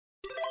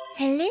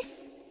Hey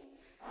Liz,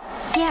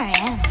 here I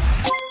am.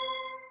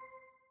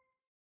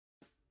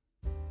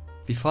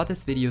 Before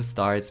this video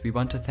starts, we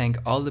want to thank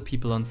all the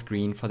people on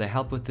screen for their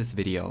help with this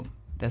video.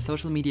 Their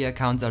social media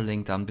accounts are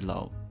linked down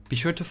below. Be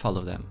sure to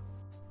follow them.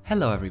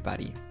 Hello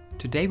everybody.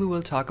 Today we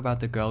will talk about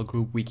the girl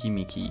group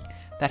WEKIMEKI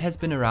that has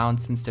been around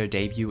since their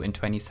debut in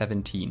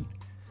 2017.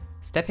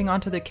 Stepping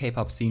onto the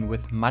K-pop scene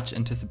with much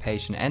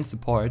anticipation and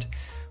support,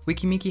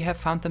 WEKIMEKI have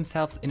found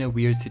themselves in a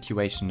weird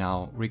situation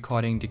now,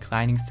 recording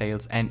declining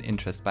sales and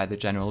interest by the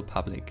general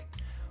public.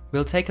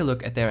 We'll take a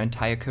look at their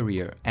entire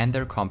career and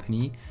their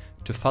company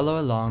to follow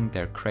along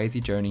their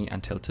crazy journey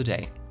until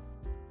today.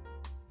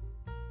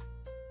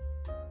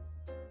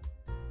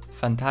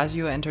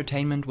 Fantagio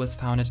Entertainment was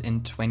founded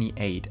in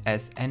 2008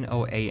 as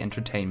NOA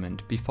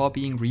Entertainment before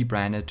being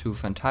rebranded to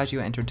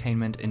Fantagio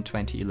Entertainment in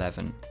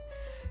 2011.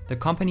 The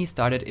company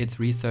started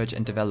its research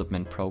and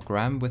development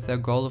program with the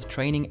goal of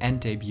training and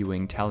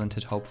debuting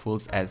talented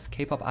hopefuls as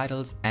K-pop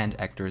idols and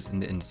actors in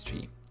the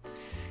industry.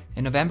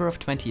 In November of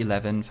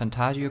 2011,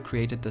 Fantagio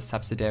created the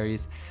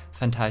subsidiaries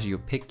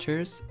Fantagio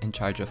Pictures, in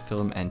charge of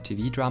film and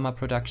TV drama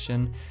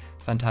production,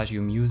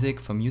 Fantagio Music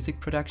for music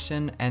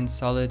production, and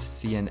Solid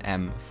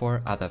C&M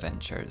for other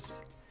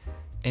ventures.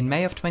 In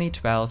May of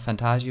 2012,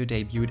 Fantagio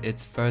debuted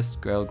its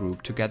first girl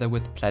group together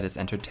with Pledis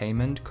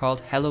Entertainment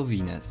called Hello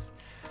Venus.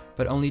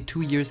 But only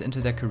 2 years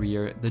into their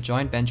career, the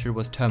joint venture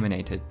was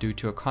terminated due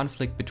to a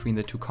conflict between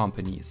the two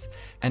companies,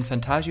 and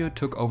Fantagio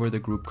took over the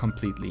group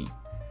completely.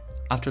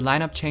 After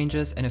lineup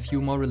changes and a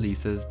few more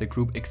releases, the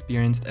group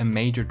experienced a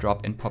major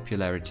drop in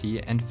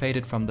popularity and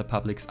faded from the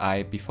public's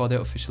eye before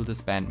their official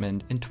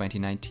disbandment in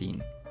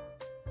 2019.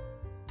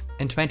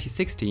 In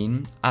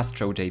 2016,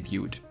 Astro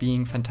debuted,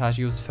 being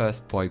Fantagio's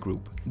first boy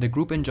group. The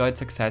group enjoyed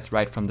success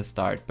right from the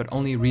start, but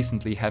only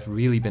recently have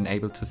really been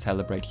able to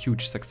celebrate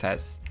huge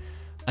success.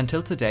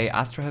 Until today,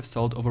 Astro have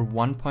sold over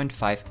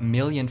 1.5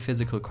 million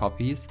physical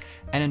copies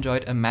and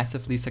enjoyed a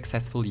massively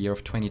successful year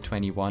of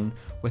 2021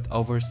 with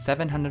over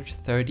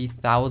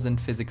 730,000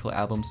 physical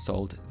albums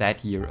sold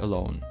that year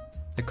alone.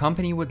 The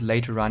company would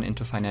later run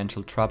into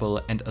financial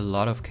trouble and a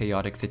lot of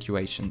chaotic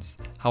situations.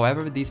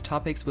 However, these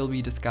topics will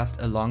be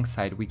discussed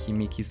alongside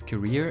WEKIMEKI's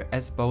career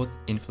as both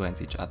influence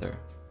each other.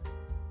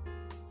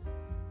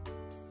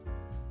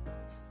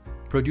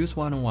 Produce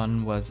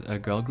 101 was a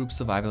girl group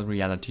survival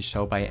reality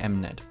show by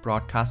Mnet,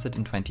 broadcasted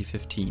in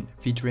 2015,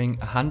 featuring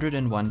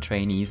 101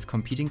 trainees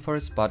competing for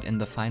a spot in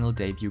the final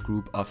debut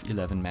group of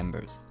 11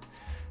 members.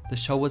 The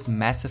show was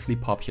massively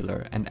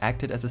popular and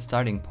acted as a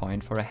starting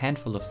point for a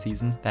handful of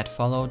seasons that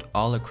followed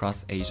all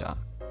across Asia.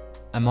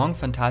 Among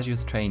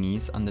Fantagio's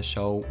trainees on the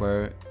show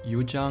were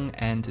Yoojung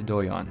and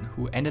Doyeon,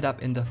 who ended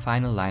up in the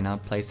final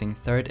lineup placing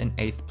 3rd and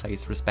 8th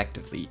place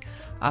respectively,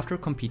 after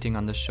competing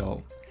on the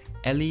show.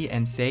 Ellie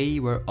and Sei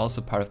were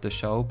also part of the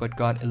show but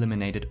got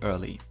eliminated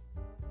early.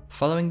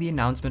 Following the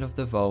announcement of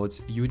the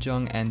votes,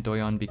 Yoojung and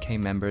Doyeon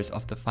became members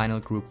of the final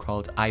group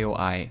called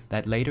IOI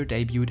that later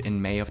debuted in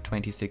May of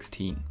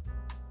 2016.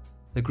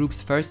 The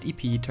group's first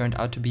EP turned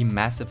out to be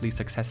massively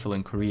successful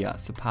in Korea,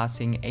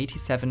 surpassing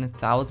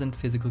 87,000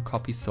 physical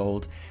copies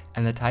sold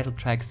and the title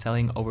track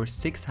selling over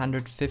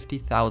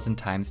 650,000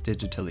 times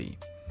digitally.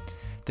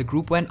 The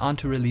group went on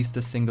to release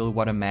the single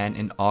What a Man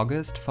in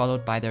August,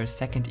 followed by their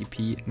second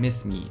EP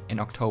Miss Me in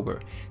October,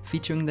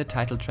 featuring the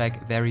title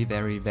track Very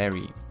Very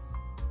Very.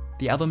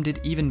 The album did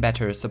even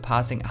better,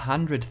 surpassing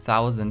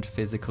 100,000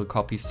 physical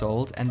copies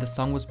sold, and the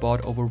song was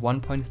bought over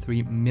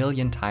 1.3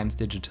 million times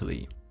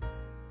digitally.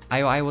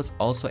 IOI was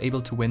also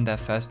able to win their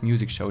first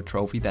music show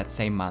trophy that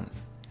same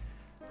month.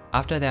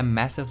 After their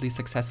massively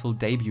successful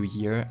debut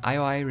year,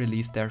 IOI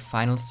released their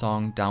final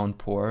song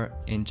Downpour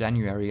in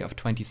January of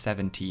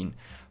 2017,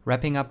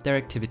 wrapping up their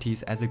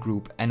activities as a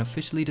group and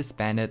officially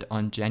disbanded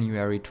on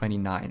January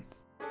 29th.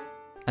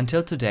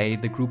 Until today,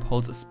 the group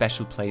holds a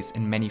special place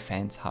in many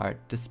fans' heart,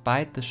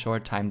 despite the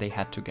short time they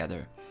had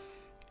together.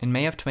 In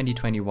May of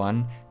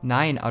 2021,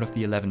 9 out of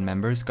the 11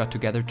 members got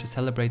together to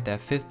celebrate their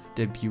 5th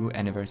debut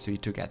anniversary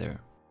together.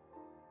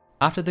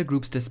 After the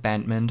group's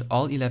disbandment,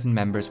 all 11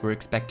 members were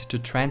expected to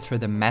transfer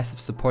the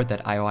massive support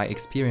that IOI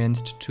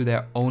experienced to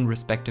their own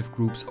respective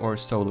groups or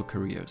solo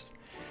careers.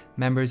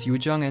 Members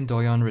Yoojung and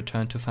Doyeon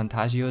returned to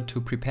Fantagio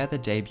to prepare the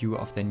debut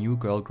of their new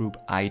girl group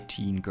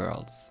I-Teen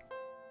Girls.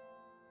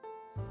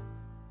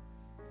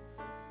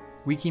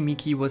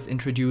 WEKIMEKI was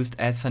introduced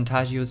as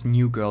Fantagio's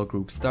new girl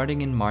group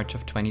starting in March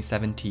of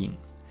 2017.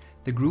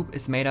 The group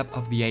is made up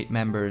of the 8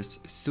 members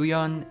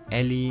Suyeon,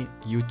 Ellie,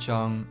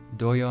 Yoojung,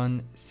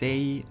 Doyeon,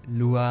 Sei,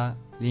 Lua,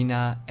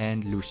 Lina,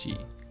 and Lucy.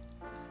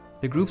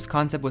 The group's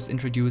concept was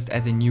introduced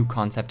as a new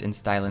concept in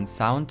style and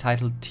sound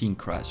titled Teen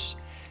Crush.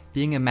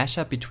 Being a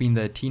mashup between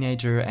the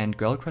teenager and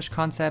girl crush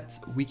concepts,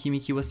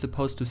 WEKIMEKI was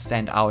supposed to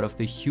stand out of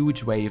the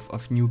huge wave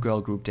of new girl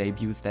group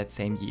debuts that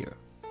same year.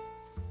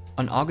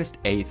 On August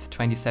 8,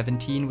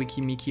 2017,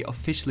 WEKIMEKI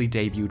officially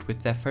debuted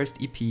with their first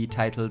EP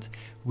titled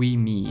We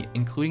Me,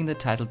 including the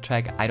title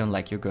track I Don't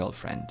Like Your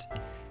Girlfriend.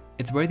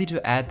 It's worthy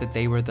to add that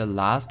they were the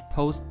last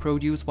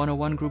post-Produce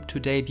 101 group to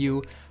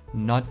debut,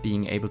 not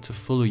being able to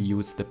fully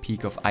use the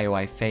peak of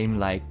IOI fame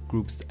like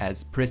groups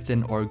as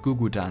Pristin or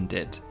Gugudan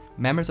did.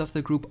 Members of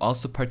the group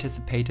also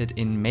participated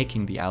in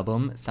making the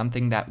album,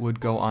 something that would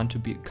go on to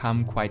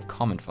become quite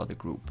common for the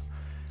group.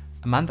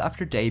 A month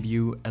after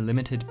debut, a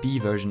limited B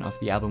version of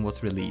the album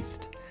was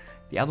released.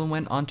 The album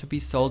went on to be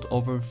sold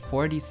over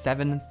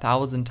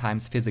 47,000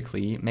 times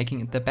physically, making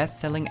it the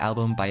best-selling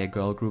album by a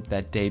girl group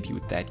that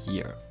debuted that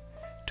year.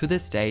 To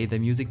this day, the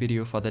music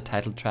video for the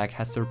title track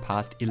has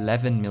surpassed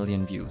 11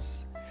 million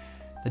views.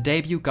 The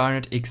debut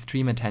garnered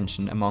extreme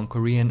attention among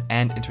Korean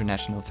and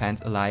international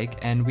fans alike,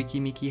 and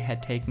WEKIMEKI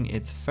had taken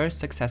its first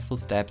successful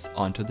steps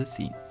onto the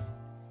scene.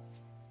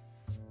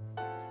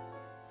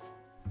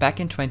 Back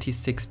in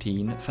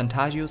 2016,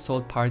 Fantagio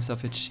sold parts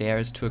of its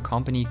shares to a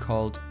company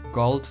called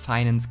Gold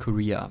Finance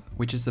Korea,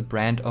 which is a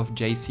brand of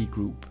JC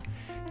Group.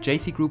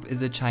 JC Group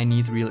is a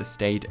Chinese real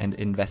estate and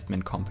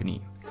investment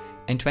company.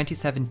 In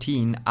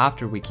 2017,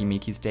 after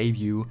WEKIMEKI's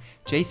debut,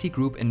 JC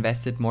Group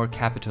invested more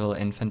capital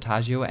in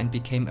Fantagio and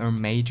became a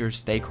major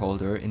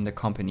stakeholder in the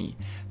company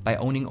by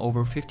owning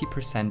over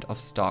 50% of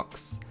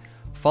stocks.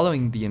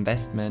 Following the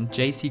investment,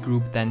 JC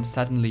Group then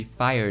suddenly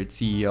fired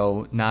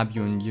CEO Na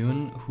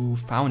Byun-yoon, who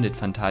founded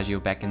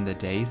Fantagio back in the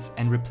days,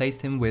 and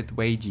replaced him with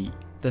Wei Ji.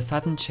 The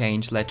sudden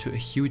change led to a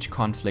huge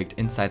conflict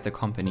inside the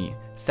company.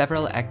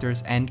 Several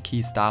actors and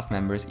key staff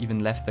members even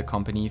left the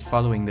company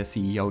following the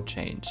CEO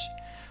change.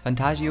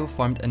 Fantagio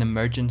formed an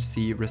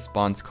emergency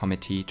response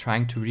committee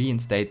trying to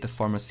reinstate the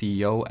former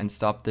CEO and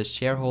stop the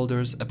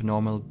shareholders'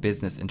 abnormal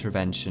business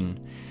intervention.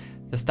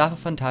 The staff of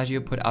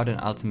Fantagio put out an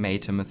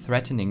ultimatum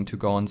threatening to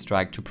go on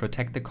strike to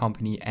protect the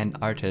company and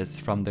artists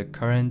from the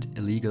current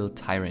illegal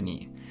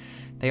tyranny.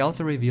 They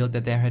also revealed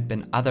that there had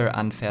been other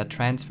unfair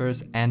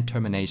transfers and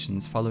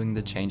terminations following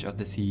the change of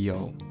the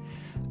CEO.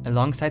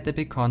 Alongside the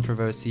big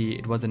controversy,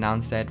 it was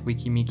announced that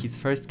WEKIMEKI's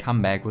first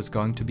comeback was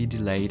going to be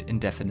delayed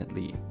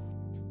indefinitely.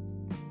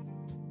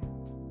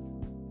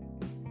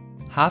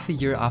 Half a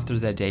year after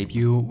their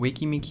debut,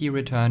 WEKIMEKI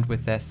returned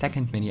with their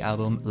second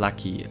mini-album,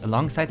 Lucky,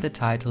 alongside the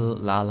title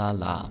La La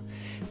La.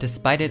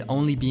 Despite it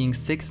only being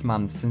 6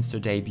 months since their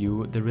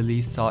debut, the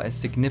release saw a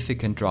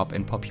significant drop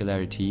in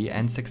popularity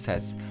and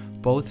success,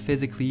 both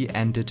physically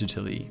and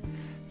digitally.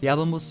 The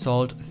album was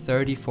sold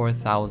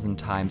 34,000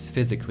 times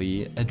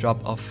physically, a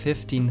drop of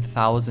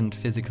 15,000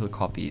 physical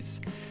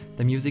copies.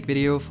 The music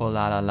video for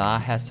La La La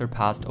has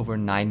surpassed over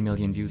 9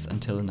 million views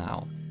until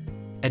now.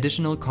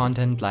 Additional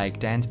content like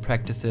dance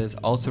practices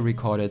also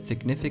recorded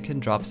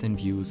significant drops in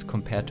views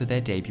compared to their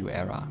debut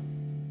era.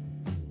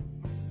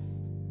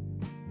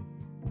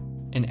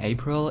 In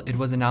April, it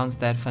was announced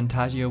that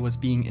Fantagio was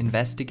being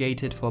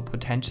investigated for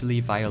potentially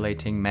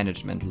violating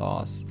management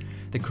laws.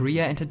 The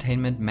Korea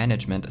Entertainment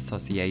Management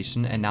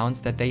Association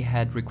announced that they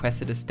had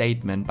requested a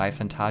statement by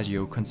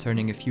Fantagio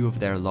concerning a few of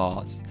their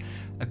laws.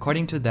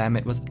 According to them,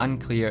 it was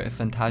unclear if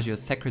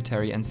Fantagio's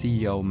secretary and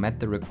CEO met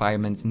the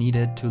requirements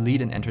needed to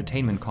lead an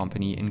entertainment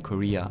company in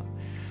Korea.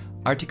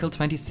 Article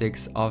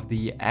 26 of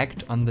the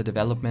Act on the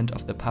Development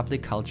of the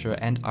Public Culture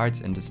and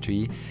Arts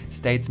Industry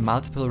states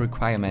multiple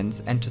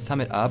requirements, and to sum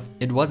it up,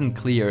 it wasn't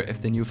clear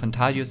if the new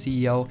Fantagio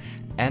CEO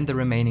and the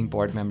remaining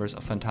board members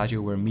of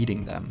Fantagio were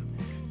meeting them.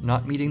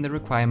 Not meeting the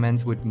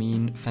requirements would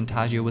mean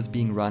Fantagio was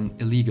being run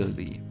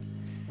illegally.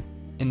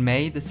 In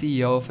May, the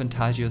CEO of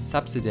Fantagio's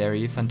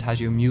subsidiary,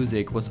 Fantagio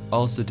Music, was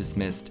also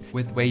dismissed,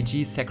 with Wei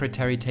Ji's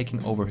secretary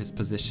taking over his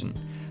position.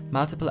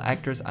 Multiple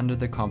actors under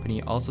the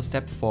company also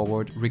stepped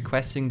forward,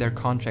 requesting their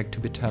contract to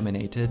be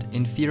terminated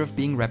in fear of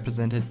being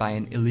represented by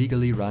an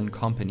illegally run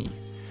company.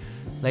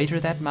 Later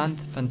that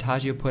month,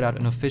 Fantagio put out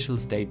an official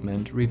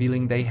statement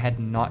revealing they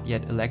had not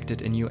yet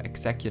elected a new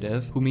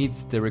executive who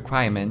meets the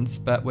requirements,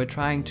 but were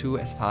trying to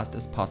as fast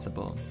as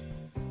possible.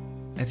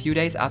 A few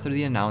days after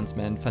the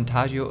announcement,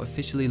 Fantagio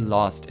officially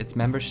lost its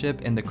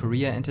membership in the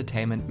Korea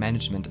Entertainment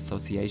Management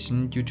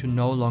Association due to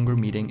no longer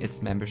meeting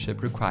its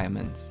membership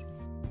requirements.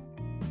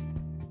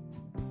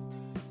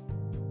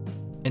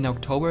 In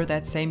October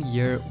that same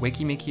year,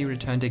 WEKIMEKI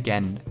returned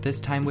again, this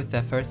time with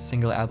their first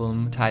single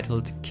album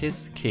titled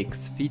Kiss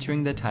Kicks,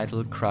 featuring the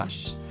title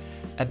Crush.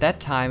 At that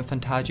time,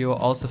 Fantagio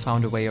also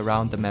found a way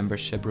around the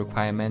membership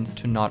requirements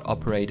to not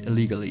operate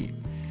illegally.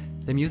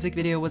 The music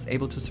video was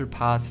able to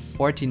surpass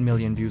 14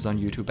 million views on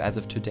YouTube as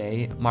of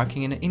today,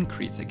 marking an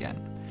increase again.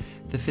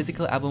 The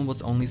physical album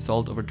was only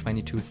sold over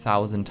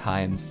 22,000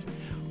 times.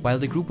 While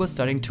the group was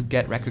starting to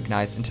get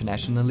recognized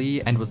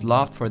internationally and was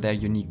loved for their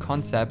unique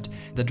concept,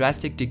 the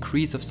drastic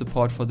decrease of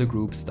support for the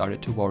group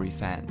started to worry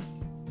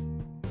fans.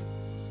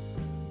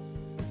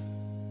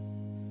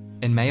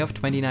 In May of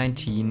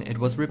 2019, it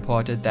was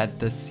reported that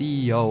the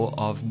CEO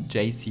of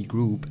JC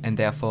Group, and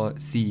therefore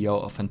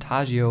CEO of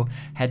Fantagio,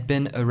 had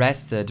been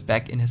arrested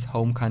back in his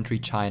home country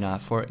China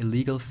for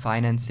illegal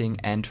financing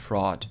and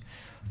fraud.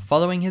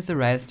 Following his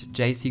arrest,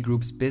 JC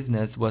Group's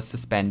business was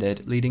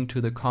suspended, leading to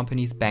the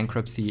company's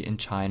bankruptcy in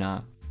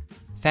China.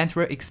 Fans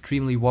were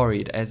extremely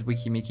worried as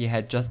WEKIMEKI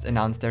had just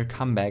announced their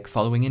comeback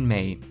following in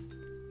May.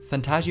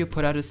 Fantagio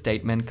put out a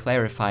statement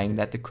clarifying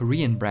that the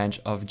Korean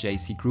branch of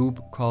JC Group,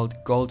 called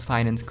Gold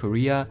Finance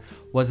Korea,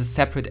 was a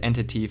separate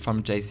entity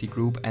from JC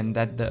Group and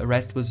that the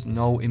arrest was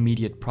no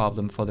immediate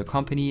problem for the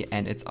company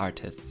and its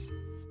artists.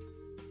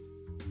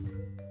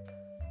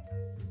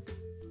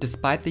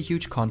 Despite the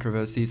huge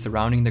controversy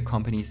surrounding the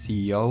company's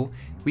CEO,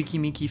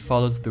 WEKIMEKI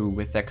followed through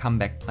with their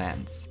comeback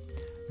plans.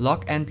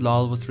 Lock and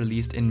Lol was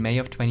released in May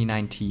of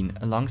 2019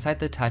 alongside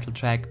the title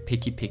track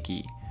MEKI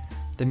MEKI.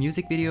 The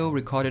music video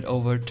recorded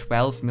over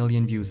 12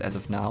 million views as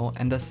of now,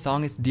 and the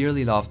song is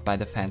dearly loved by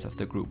the fans of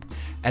the group,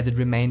 as it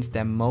remains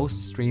their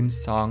most streamed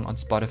song on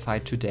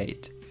Spotify to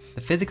date.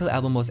 The physical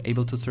album was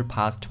able to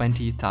surpass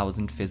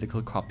 20,000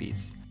 physical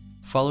copies.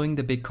 Following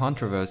the big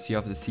controversy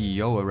of the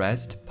CEO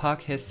arrest,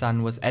 Park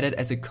Hae-sun was added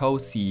as a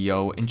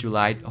co-CEO in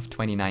July of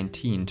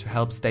 2019 to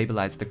help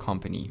stabilize the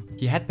company.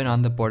 He had been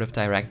on the board of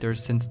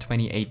directors since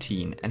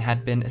 2018 and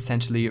had been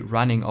essentially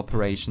running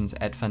operations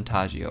at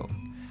Fantagio.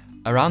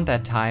 Around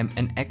that time,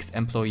 an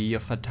ex-employee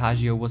of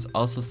Fantagio was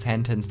also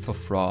sentenced for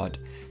fraud.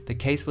 The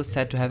case was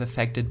said to have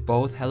affected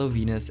both Hello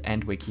Venus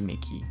and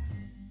WEKIMEKI.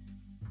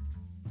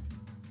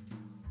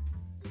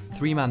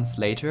 3 months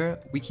later,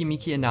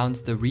 WEKIMEKI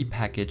announced the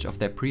repackage of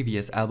their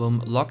previous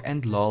album Lock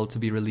and Lol to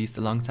be released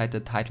alongside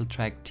the title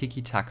track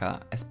Tiki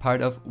Taka as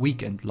part of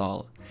Weekend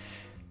Lol.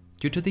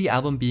 Due to the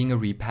album being a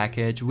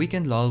repackage,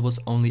 Weekend Lol was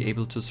only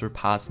able to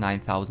surpass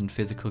 9,000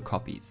 physical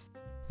copies.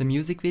 The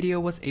music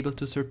video was able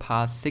to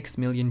surpass 6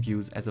 million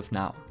views as of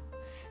now.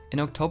 In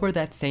October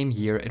that same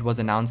year, it was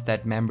announced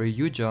that member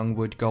Yoo-jung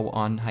would go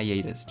on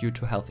hiatus due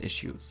to health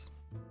issues.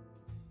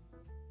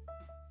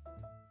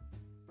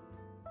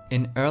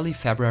 In early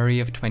February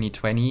of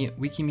 2020,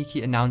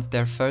 WEKIMEKI announced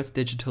their first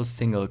digital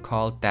single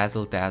called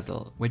Dazzle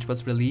Dazzle, which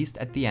was released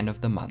at the end of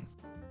the month.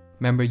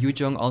 Member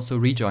Yoo-jung also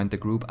rejoined the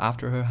group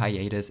after her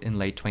hiatus in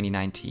late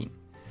 2019.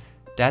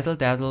 Dazzle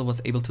Dazzle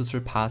was able to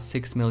surpass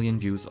 6 million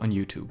views on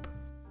YouTube.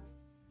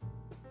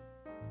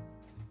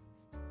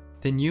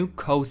 The new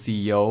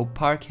co-CEO,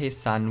 Park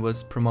Hae-sun,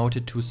 was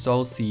promoted to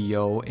sole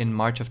CEO in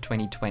March of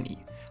 2020.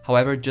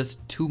 However,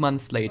 just 2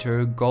 months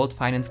later, Gold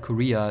Finance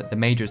Korea, the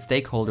major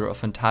stakeholder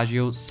of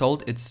Fantagio,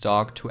 sold its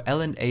stock to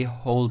L&A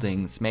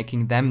Holdings,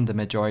 making them the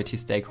majority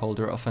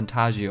stakeholder of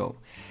Fantagio.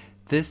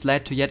 This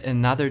led to yet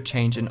another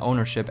change in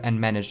ownership and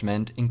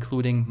management,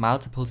 including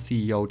multiple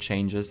CEO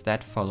changes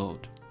that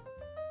followed.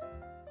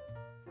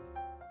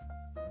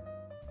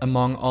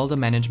 Among all the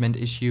management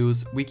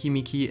issues,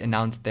 WEKIMEKI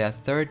announced their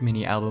third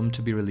mini-album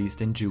to be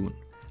released in June.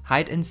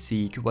 Hide and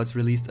Seek was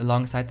released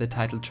alongside the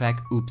title track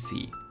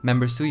Oopsy.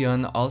 Member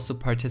Doyeon also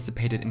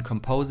participated in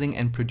composing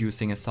and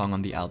producing a song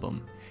on the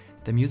album.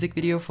 The music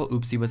video for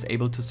Oopsy was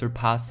able to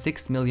surpass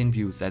 6 million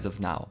views as of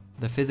now.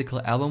 The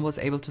physical album was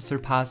able to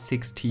surpass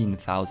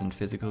 16,000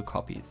 physical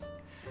copies.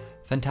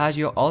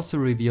 Fantagio also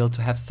revealed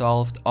to have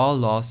solved all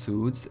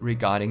lawsuits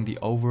regarding the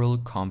overall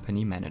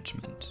company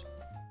management.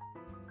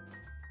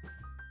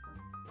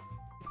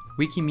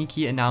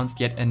 WEKIMEKI announced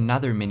yet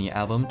another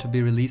mini-album to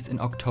be released in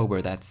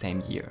October that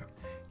same year.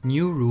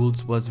 New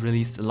Rules was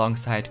released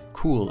alongside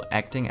Cool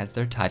acting as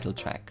their title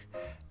track.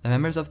 The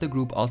members of the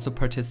group also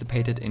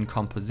participated in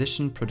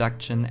composition,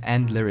 production,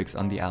 and lyrics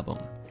on the album.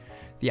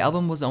 The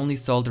album was only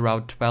sold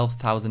around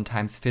 12,000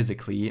 times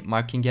physically,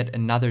 marking yet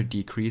another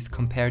decrease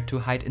compared to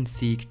Hide and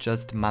Seek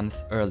just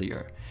months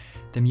earlier.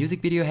 The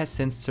music video has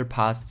since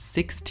surpassed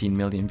 16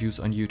 million views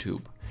on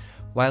YouTube.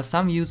 While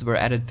some views were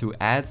added through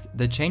ads,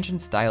 the change in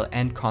style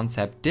and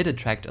concept did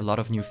attract a lot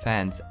of new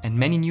fans, and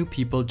many new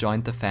people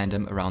joined the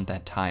fandom around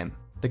that time.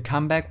 The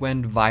comeback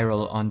went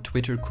viral on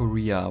Twitter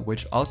Korea,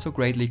 which also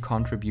greatly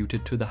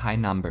contributed to the high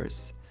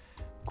numbers.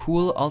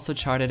 Cool also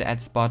charted at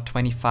spot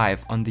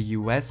 25 on the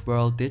US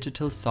World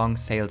Digital Song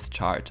Sales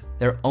Chart,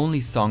 their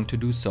only song to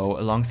do so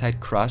alongside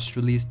Crush,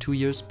 released 2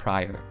 years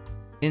prior.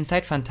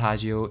 Inside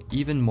Fantagio,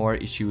 even more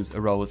issues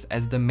arose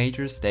as the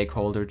major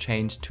stakeholder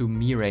changed to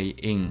Mireille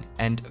Ng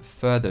and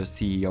further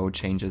CEO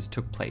changes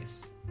took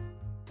place.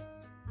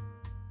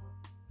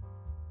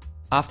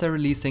 After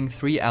releasing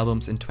 3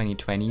 albums in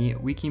 2020,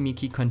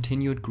 WEKIMEKI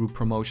continued group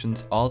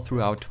promotions all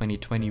throughout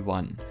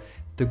 2021.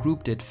 The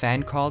group did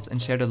fan calls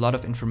and shared a lot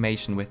of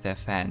information with their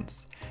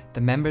fans.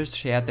 The members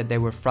shared that they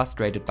were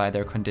frustrated by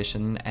their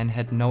condition and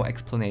had no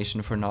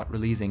explanation for not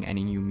releasing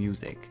any new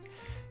music.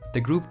 The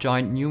group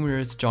joined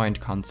numerous joint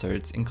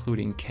concerts,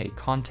 including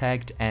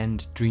K-Contact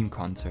and Dream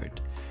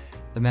Concert.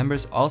 The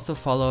members also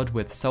followed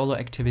with solo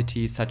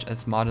activities such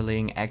as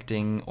modeling,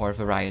 acting, or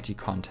variety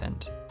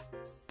content.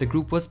 The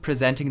group was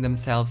presenting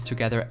themselves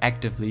together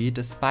actively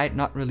despite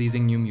not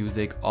releasing new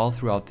music all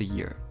throughout the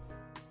year.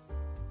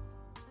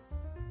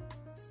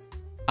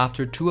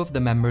 After 2 of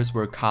the members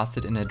were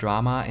casted in a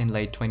drama in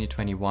late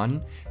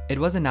 2021, it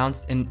was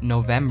announced in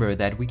November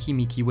that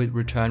WEKIMEKI would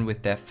return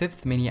with their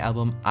 5th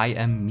mini-album I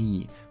Am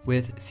Me,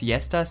 with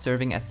Siesta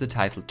serving as the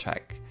title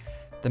track.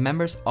 The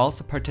members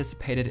also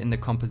participated in the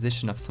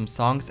composition of some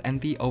songs and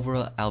the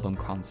overall album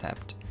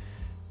concept.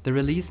 The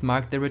release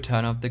marked the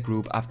return of the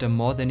group after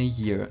more than a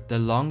year, the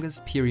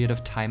longest period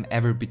of time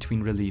ever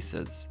between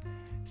releases.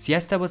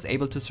 Siesta was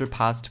able to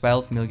surpass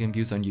 12 million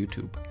views on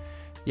YouTube.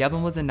 The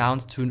album was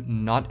announced to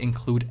not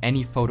include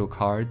any photo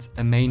cards,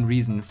 a main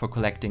reason for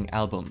collecting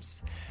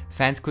albums.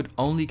 Fans could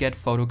only get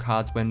photo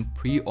cards when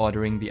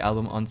pre-ordering the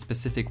album on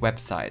specific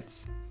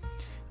websites.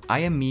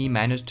 IOI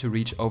managed to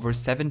reach over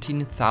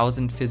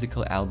 17,000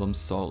 physical albums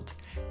sold.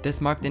 This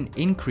marked an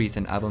increase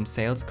in album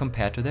sales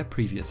compared to their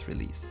previous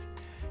release.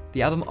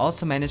 The album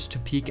also managed to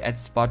peak at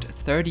spot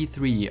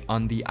 33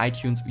 on the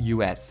iTunes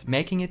US,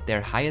 making it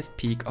their highest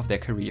peak of their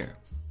career.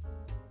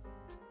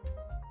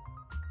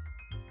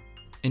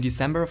 In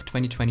December of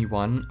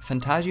 2021,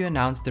 Fantagio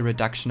announced the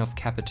reduction of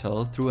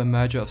capital through a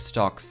merger of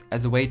stocks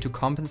as a way to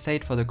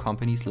compensate for the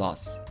company's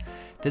loss.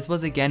 This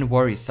was again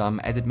worrisome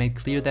as it made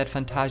clear that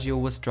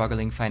Fantagio was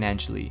struggling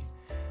financially.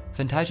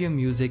 Fantagio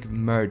Music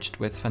merged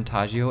with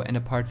Fantagio, and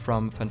apart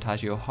from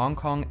Fantagio Hong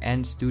Kong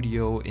and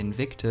Studio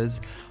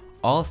Invictus,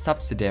 all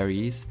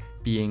subsidiaries,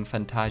 being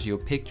Fantagio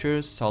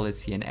Pictures, Solid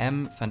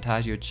C&M,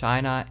 Fantagio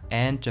China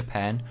and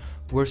Japan,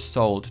 were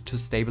sold to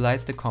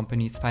stabilize the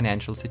company's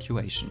financial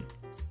situation.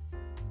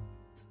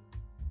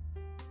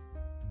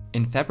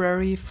 In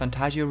February,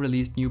 Fantagio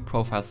released new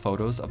profile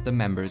photos of the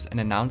members and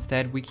announced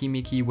that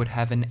WEKIMEKI would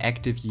have an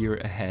active year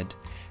ahead.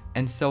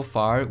 And so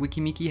far,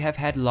 WEKIMEKI have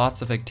had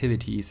lots of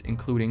activities,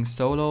 including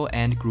solo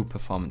and group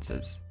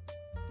performances.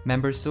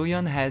 Member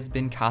Soyeon has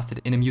been casted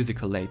in a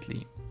musical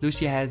lately.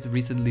 Lucia has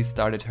recently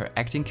started her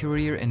acting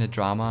career in a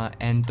drama,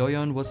 and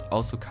Doyeon was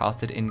also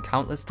casted in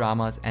countless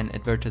dramas and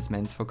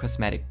advertisements for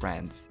cosmetic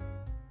brands.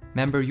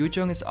 Member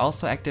Yoojung is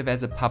also active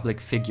as a public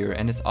figure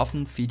and is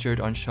often featured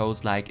on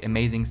shows like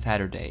Amazing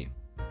Saturday.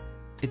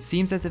 It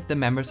seems as if the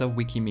members of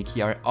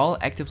WEKIMEKI are all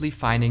actively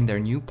finding their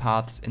new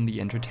paths in the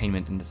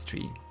entertainment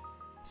industry.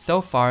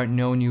 So far,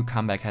 no new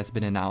comeback has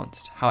been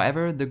announced.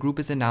 However, the group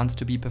is announced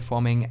to be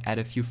performing at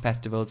a few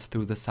festivals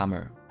through the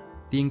summer.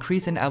 The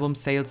increase in album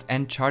sales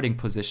and charting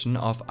position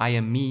of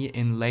IOI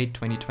in late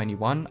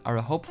 2021 are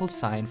a hopeful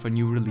sign for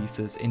new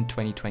releases in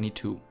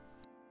 2022.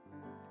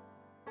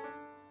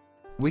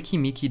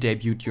 WEKIMEKI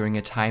debuted during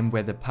a time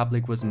where the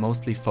public was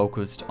mostly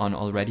focused on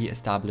already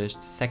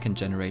established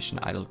second-generation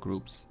idol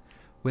groups.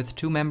 With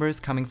two members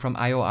coming from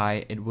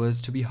IOI, it was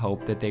to be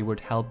hoped that they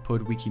would help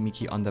put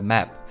WEKIMEKI on the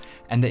map,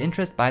 and the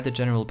interest by the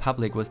general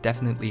public was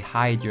definitely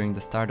high during the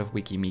start of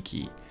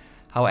WEKIMEKI.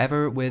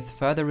 However, with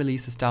further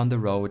releases down the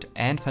road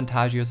and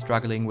Fantagio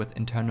struggling with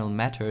internal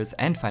matters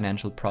and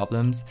financial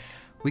problems,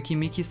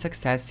 WEKIMEKI's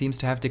success seems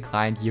to have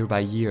declined year by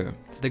year.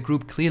 The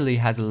group clearly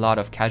has a lot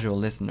of casual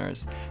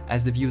listeners,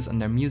 as the views on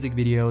their music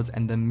videos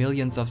and the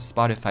millions of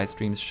Spotify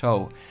streams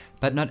show,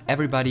 but not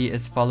everybody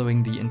is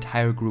following the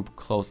entire group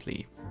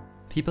closely.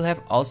 People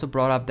have also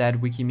brought up that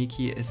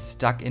WEKIMEKI is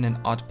stuck in an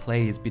odd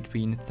place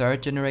between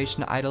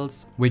third-generation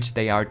idols, which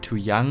they are too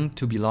young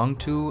to belong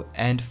to,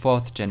 and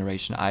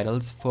fourth-generation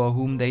idols, for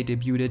whom they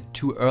debuted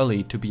too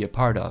early to be a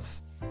part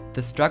of.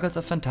 The struggles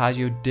of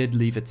Fantagio did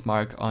leave its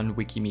mark on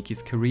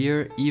WEKIMEKI's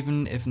career,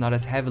 even if not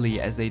as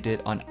heavily as they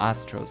did on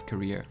Astro's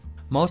career.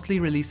 Mostly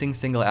releasing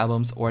single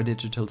albums or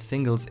digital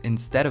singles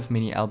instead of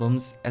mini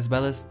albums, as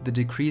well as the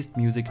decreased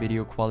music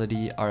video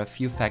quality, are a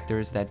few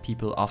factors that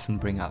people often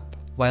bring up.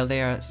 While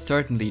they are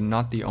certainly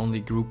not the only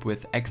group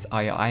with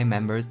ex-IOI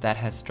members that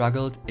has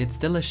struggled, it's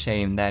still a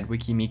shame that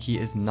WEKIMEKI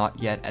is not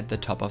yet at the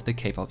top of the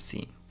K-pop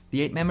scene.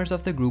 The 8 members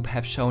of the group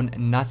have shown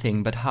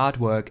nothing but hard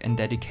work and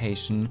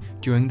dedication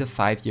during the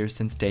 5 years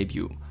since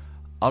debut.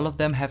 All of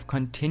them have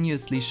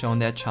continuously shown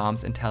their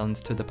charms and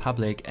talents to the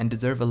public and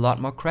deserve a lot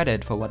more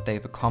credit for what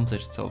they've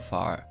accomplished so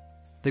far.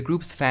 The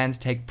group's fans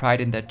take pride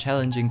in their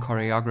challenging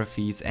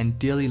choreographies and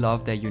dearly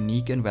love their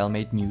unique and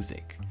well-made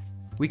music.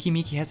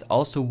 WEKIMEKI has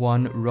also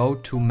won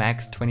Road to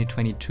Max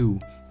 2022,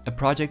 a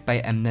project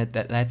by Mnet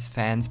that lets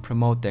fans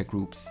promote their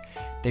groups.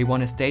 They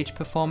won a stage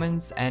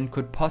performance and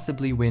could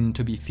possibly win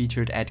to be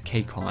featured at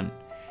KCON.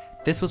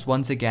 This was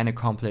once again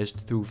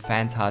accomplished through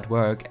fans' hard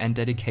work and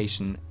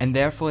dedication, and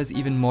therefore is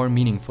even more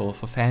meaningful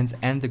for fans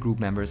and the group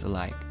members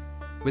alike.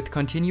 With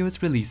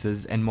continuous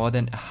releases and more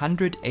than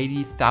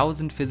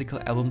 180,000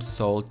 physical albums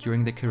sold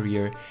during their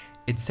career,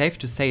 it's safe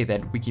to say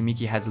that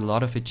WEKIMEKI has a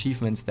lot of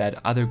achievements that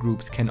other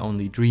groups can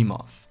only dream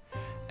of.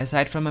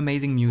 Aside from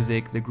amazing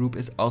music, the group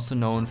is also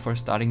known for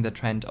starting the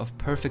trend of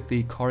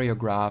perfectly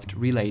choreographed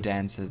relay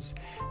dances,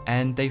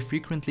 and they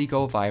frequently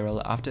go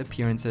viral after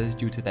appearances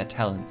due to their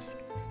talents.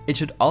 It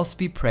should also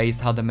be praised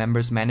how the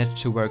members managed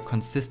to work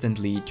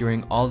consistently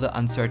during all the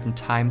uncertain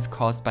times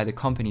caused by the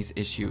company's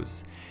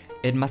issues.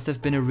 It must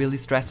have been a really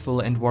stressful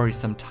and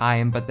worrisome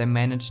time, but they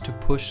managed to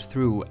push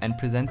through and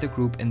present the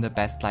group in the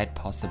best light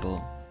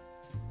possible.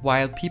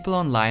 While people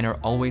online are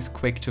always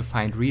quick to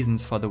find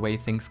reasons for the way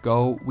things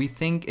go, we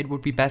think it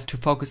would be best to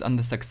focus on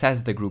the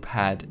success the group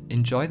had,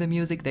 enjoy the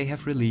music they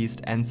have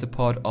released, and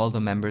support all the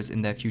members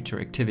in their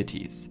future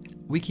activities.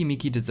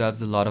 WEKIMEKI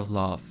deserves a lot of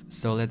love,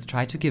 so let's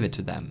try to give it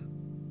to them.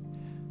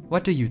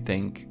 What do you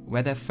think?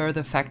 Were there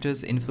further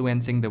factors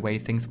influencing the way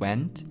things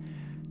went?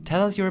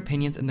 Tell us your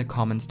opinions in the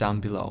comments down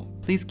below.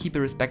 Please keep a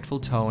respectful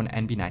tone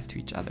and be nice to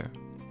each other.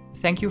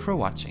 Thank you for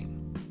watching.